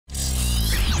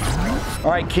All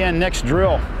right, Ken, next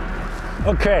drill.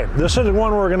 Okay, this is the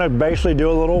one we're gonna basically do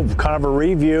a little kind of a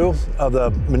review of the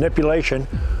manipulation.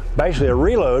 Basically a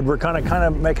reload. We're kind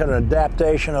of making an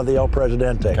adaptation of the El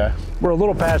Presidente. Okay. We're a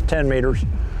little past 10 meters.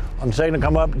 I'm saying to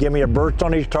come up, give me a burst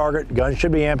on each target. Gun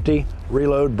should be empty.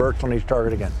 Reload, burst on each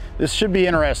target again. This should be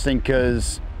interesting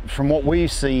because from what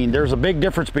we've seen, there's a big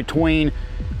difference between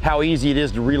how easy it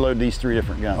is to reload these 3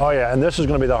 different guns. Oh yeah, and this is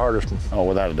gonna be the hardest one. Oh,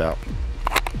 without a doubt.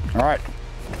 All right.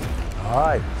 All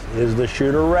right, is the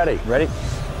shooter ready? Ready?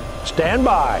 Stand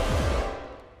by.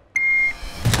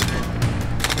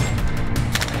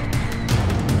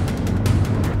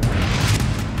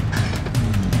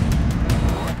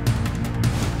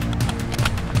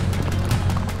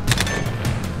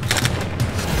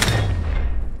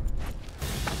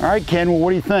 All right, Ken, well,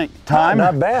 what do you think? Time?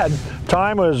 Not bad.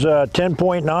 Time was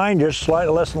 10.9, just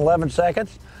slightly less than 11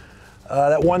 seconds.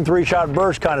 That 1 3-shot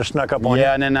burst kind of snuck up on you.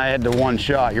 Yeah, and then I had the 1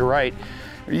 shot, you're right.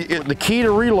 The key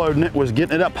to reloading it was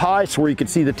getting it up high so where you could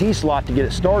see the T-slot to get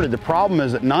it started. The problem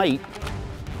is at night.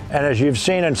 And as you've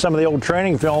seen in some of the old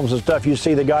training films and stuff, you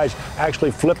see the guys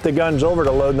actually flip the guns over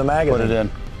to load the magazine. Put it in.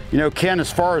 You know, Ken,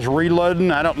 as far as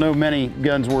reloading, I don't know many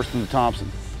guns worse than the Thompson.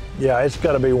 Yeah, it's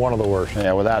got to be one of the worst.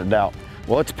 Yeah, without a doubt.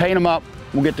 Well, let's paint them up.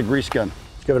 We'll get the grease gun.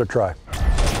 Let's give it a try.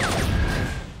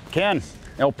 Ken,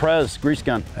 El Prez grease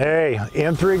gun. Hey,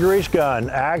 M3 grease gun.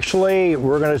 Actually,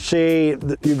 we're going to see,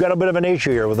 you've got a bit of an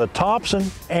issue here with the Thompson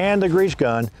and the grease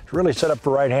gun. It's really set up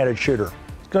for right-handed shooter.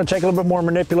 It's going to take a little bit more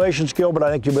manipulation skill, but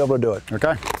I think you'll be able to do it.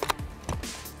 Okay.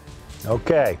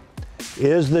 Okay.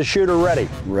 Is the shooter ready?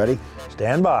 Ready.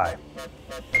 Stand by.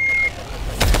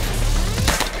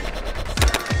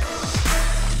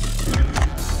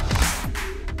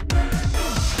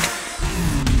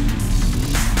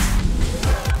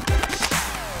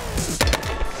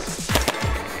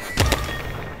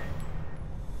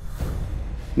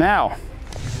 Now,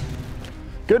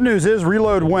 good news is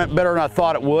reload went better than I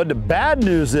thought it would. The bad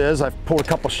news is I've pulled a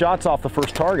couple shots off the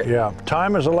first target. Yeah,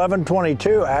 time is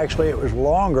 11:22. Actually, it was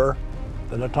longer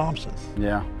than the Thompson.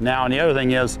 Yeah. Now, and the other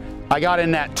thing is I got in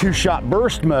that 2-shot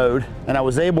burst mode and I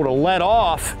was able to let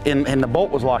off and the bolt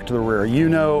was locked to the rear. You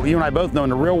know, you and I both know in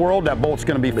the real world that bolt's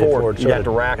going to be forward. You got to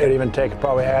rack it. It'd even take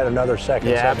probably add another second.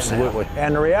 Yeah, absolutely.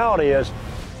 And the reality is,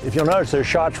 if you'll notice, their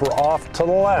shots were off to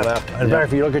the left. In fact,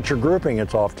 if you look at your grouping,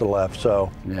 it's off to the left.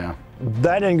 So yeah,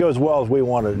 that didn't go as well as we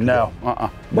wanted it to. No,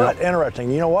 But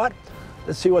interesting. You know what?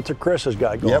 Let's see what the KRISS has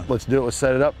got going. Yep, let's do it. Let's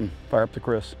set it up and fire up the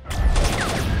KRISS.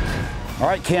 All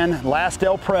right, Ken, last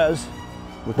El Prez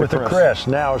with the KRISS.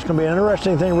 Now, it's going to be an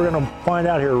interesting thing we're going to find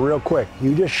out here real quick.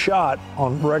 You just shot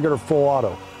on regular full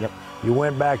auto. Yep. You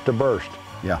went back to burst.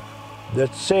 Yeah.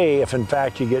 Let's see if, in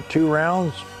fact, you get 2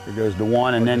 rounds. It goes to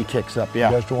 1 and then kicks up, yeah.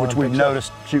 Goes to 1 which we've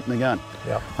noticed shooting the gun.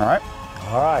 Yep. All right.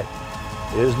 All right.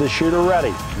 Is the shooter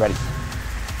ready? Ready.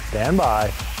 Stand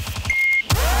by.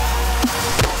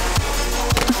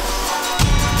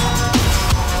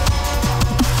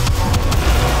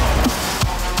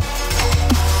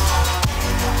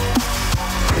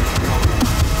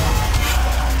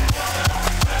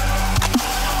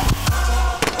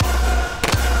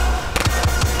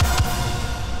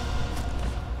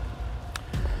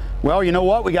 Well, you know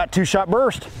what? We got 2-shot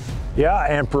burst. Yeah,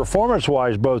 and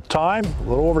performance-wise, both time, a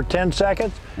little over 10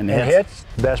 seconds, and hits,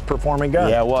 best performing gun.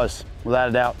 Yeah, it was, without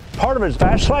a doubt. Part of it is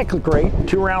fast cyclic rate,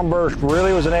 2-round burst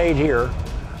really was an aid here.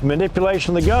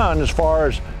 Manipulation of the gun as far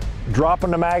as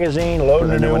dropping the magazine,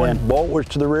 loading a new one, bolt was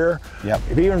to the rear. Yep.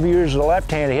 Even if you use the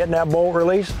left hand, hitting that bolt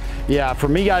release. Yeah, for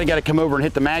me, I got to come over and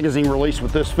hit the magazine release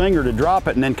with this finger to drop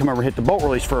it and then come over and hit the bolt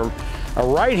release. For a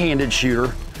right-handed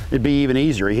shooter, it'd be even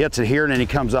easier. He hits it here and then he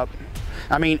comes up.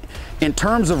 I mean, in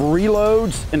terms of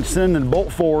reloads and sending the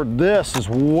bolt forward, this is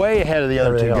way ahead of the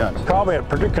other 2 guns. Probably,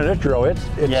 particularly this drill, it's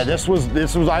yeah, this was,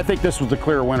 I think this was the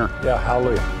clear winner. Yeah,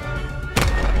 hallelujah.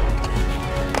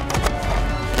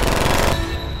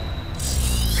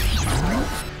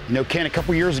 You know, Ken, a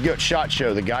couple years ago at SHOT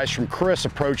Show, the guys from KRISS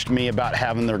approached me about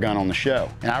having their gun on the show.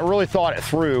 And I really thought it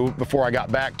through before I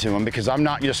got back to them because I'm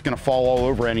not just gonna fall all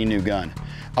over any new gun.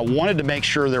 I wanted to make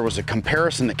sure there was a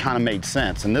comparison that kind of made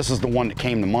sense, and this is the one that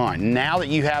came to mind. Now that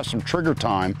you have some trigger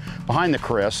time behind the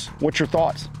KRISS, what's your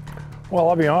thoughts? Well,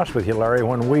 I'll be honest with you, Larry,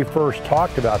 when we first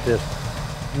talked about this,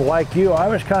 like you, I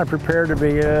was kind of prepared to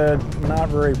be not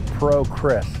very pro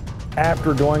KRISS.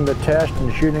 After doing the test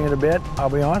and shooting it a bit, I'll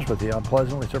be honest with you, I'm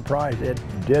pleasantly surprised. It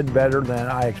did better than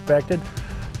I expected.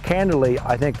 Candidly,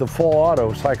 I think the full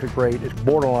auto cyclic rate is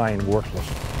borderline worthless.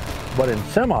 But in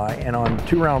semi and on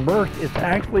 2-round burst, it's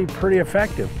actually pretty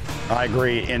effective. I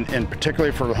agree, and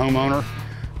particularly for the homeowner,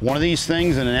 one of these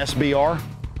things in an SBR,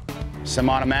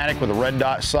 Semi-automatic with a red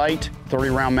dot sight,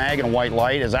 30-round mag and a white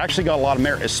light. Has actually got a lot of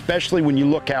merit, especially when you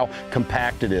look how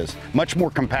compact it is. Much more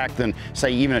compact than,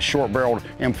 say, even a short-barreled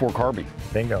M4 carbine.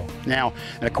 Bingo. Now,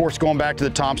 and of course, going back to the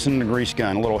Thompson and the grease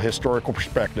gun, a little historical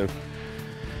perspective.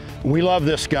 We love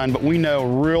this gun, but we know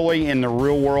really in the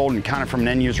real world and kind of from an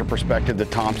end user perspective, the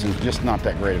Thompson's just not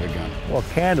that great of a gun. Well,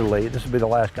 candidly, this would be the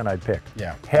last gun I'd pick.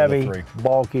 Yeah. Heavy,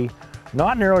 bulky,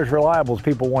 not nearly as reliable as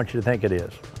people want you to think it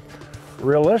is.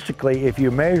 Realistically, if you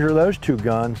measure those two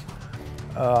guns,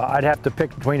 I'd have to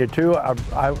pick between the two.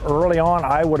 Early on,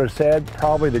 I would have said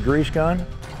probably the grease gun.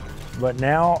 But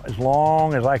now, as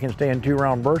long as I can stay in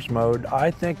 2-round burst mode, I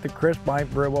think the KRISS might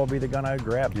very well be the gun I'd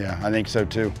grab. Yeah, I think so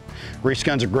too. Grease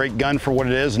gun's a great gun for what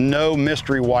it is. No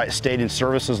mystery why it stayed in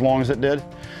service as long as it did.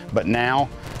 But now,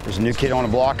 there's a new kid on the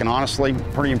block, and honestly,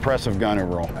 pretty impressive gun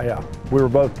overall. Yeah, we were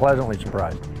both pleasantly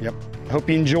surprised. Yep. Hope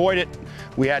you enjoyed it.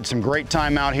 We had some great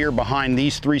time out here behind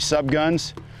these 3 sub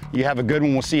guns. You have a good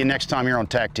one. We'll see you next time here on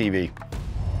TAC TV.